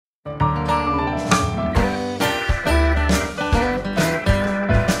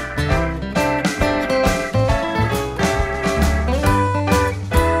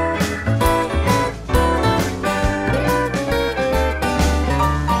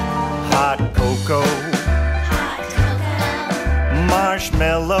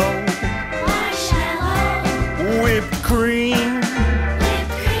Marshmallow, whipped cream,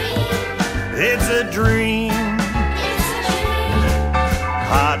 it's a dream.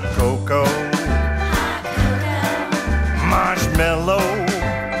 Hot cocoa, marshmallow,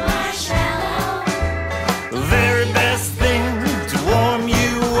 the very best thing to warm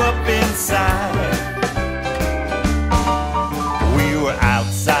you up inside. We were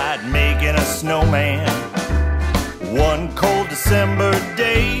outside making a snowman one cold December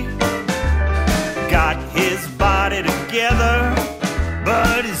day. Got his body together,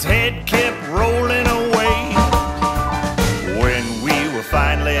 but his head kept rolling away. When we were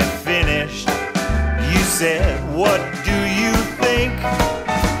finally finished, you said, "What do you think?"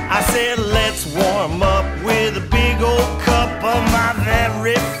 I said, "Let's warm up with a big old cup of my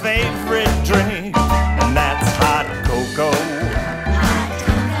very favorite drink." And that's hot cocoa,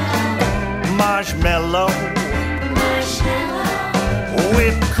 marshmallow,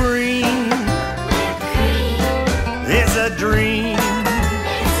 whipped cream, it's a dream.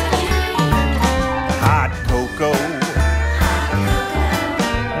 Hot cocoa,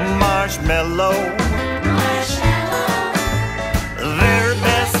 marshmallow, the very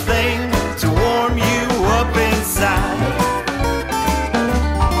best thing to warm you up inside.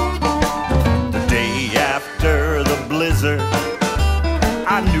 The day after the blizzard,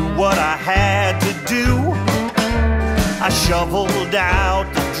 I knew what I had to do. I shoveled out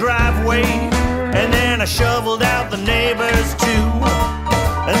the driveway, and then I shoveled out the neighbors too.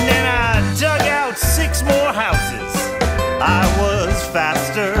 And then I dug out 6 more houses. I was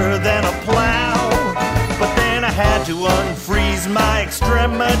faster than a plow, but then I had to unfreeze my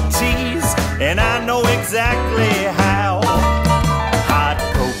extremities, and I know exactly how. Hot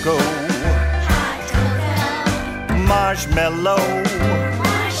cocoa, marshmallow,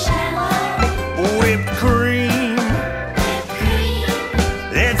 whipped cream,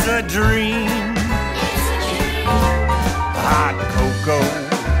 it's a dream. Hot cocoa,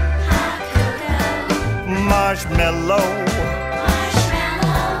 marshmallow,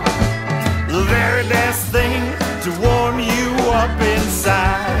 the very best thing to warm you up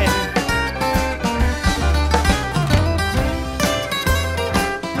inside.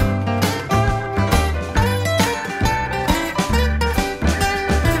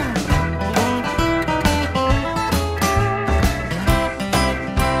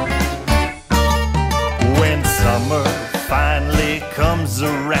 Summer finally comes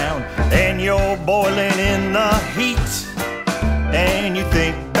around, and you're boiling in the heat, and you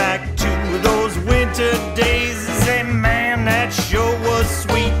think back to those winter days and say, "Man, that sure was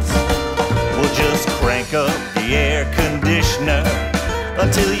sweet." Well, just crank up the air conditioner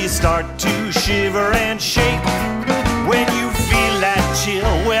until you start to shiver and shake. When you feel that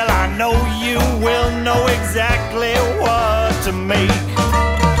chill, well, I know you will know exactly what to make.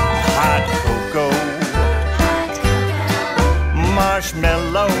 Hot cocoa,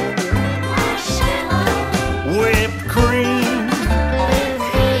 marshmallow, whipped cream,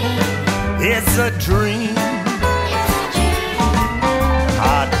 it's a dream.